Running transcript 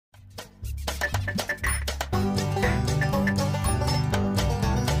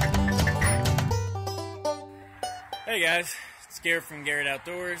Hey guys, it's Gerret from Gerret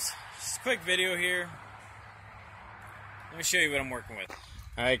Outdoors. Just a quick video here. Let me show you what I'm working with.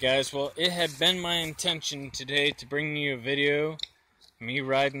 Alright guys, well it had been my intention today to bring you a video of me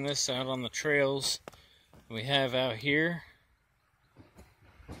riding this out on the trails we have out here.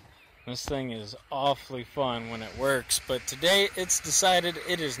 This thing is awfully fun when it works, but today it's decided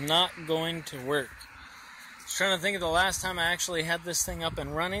it is not going to work. I was trying to think of the last time I actually had this thing up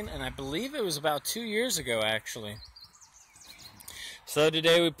and running, and I believe it was about 2 years ago actually. So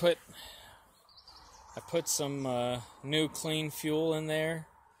today I put some new clean fuel in there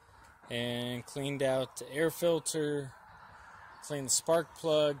and cleaned out the air filter, cleaned the spark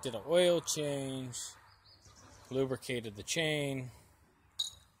plug, did an oil change, lubricated the chain,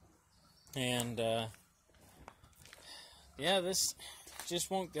 and yeah, this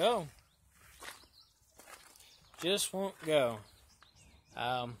just won't go. Just won't go.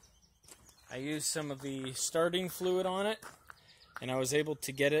 I used some of the starting fluid on it, and I was able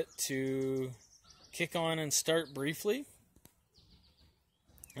to get it to kick on and start briefly,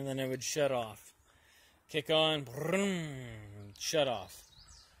 and then it would shut off. Kick on, brum, shut off.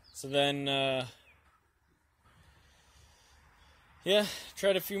 So then, yeah,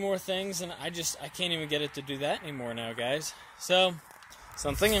 tried a few more things, and I can't even get it to do that anymore now, guys. So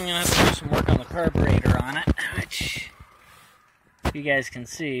I'm thinking I'm going to have to do some work on the carburetor on it, which, if you guys can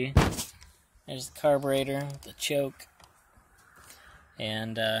see, there's the carburetor, the choke,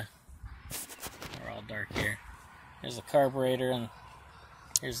 and we're all dark here. Here's the carburetor, and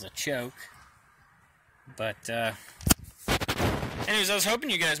here's the choke. But anyways, I was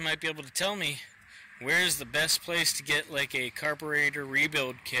hoping you guys might be able to tell me where's the best place to get like a carburetor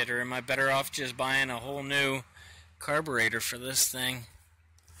rebuild kit, or am I better off just buying a whole new carburetor for this thing?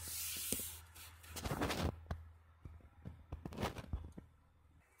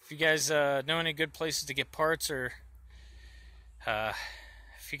 If you guys know any good places to get parts, or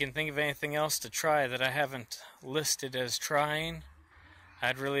if you can think of anything else to try that I haven't listed as trying,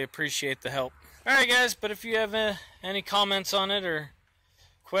 I'd really appreciate the help. Alright guys, but if you have any comments on it, or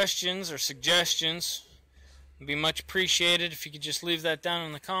questions or suggestions, it'd be much appreciated if you could just leave that down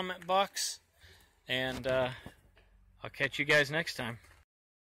in the comment box, and I'll catch you guys next time.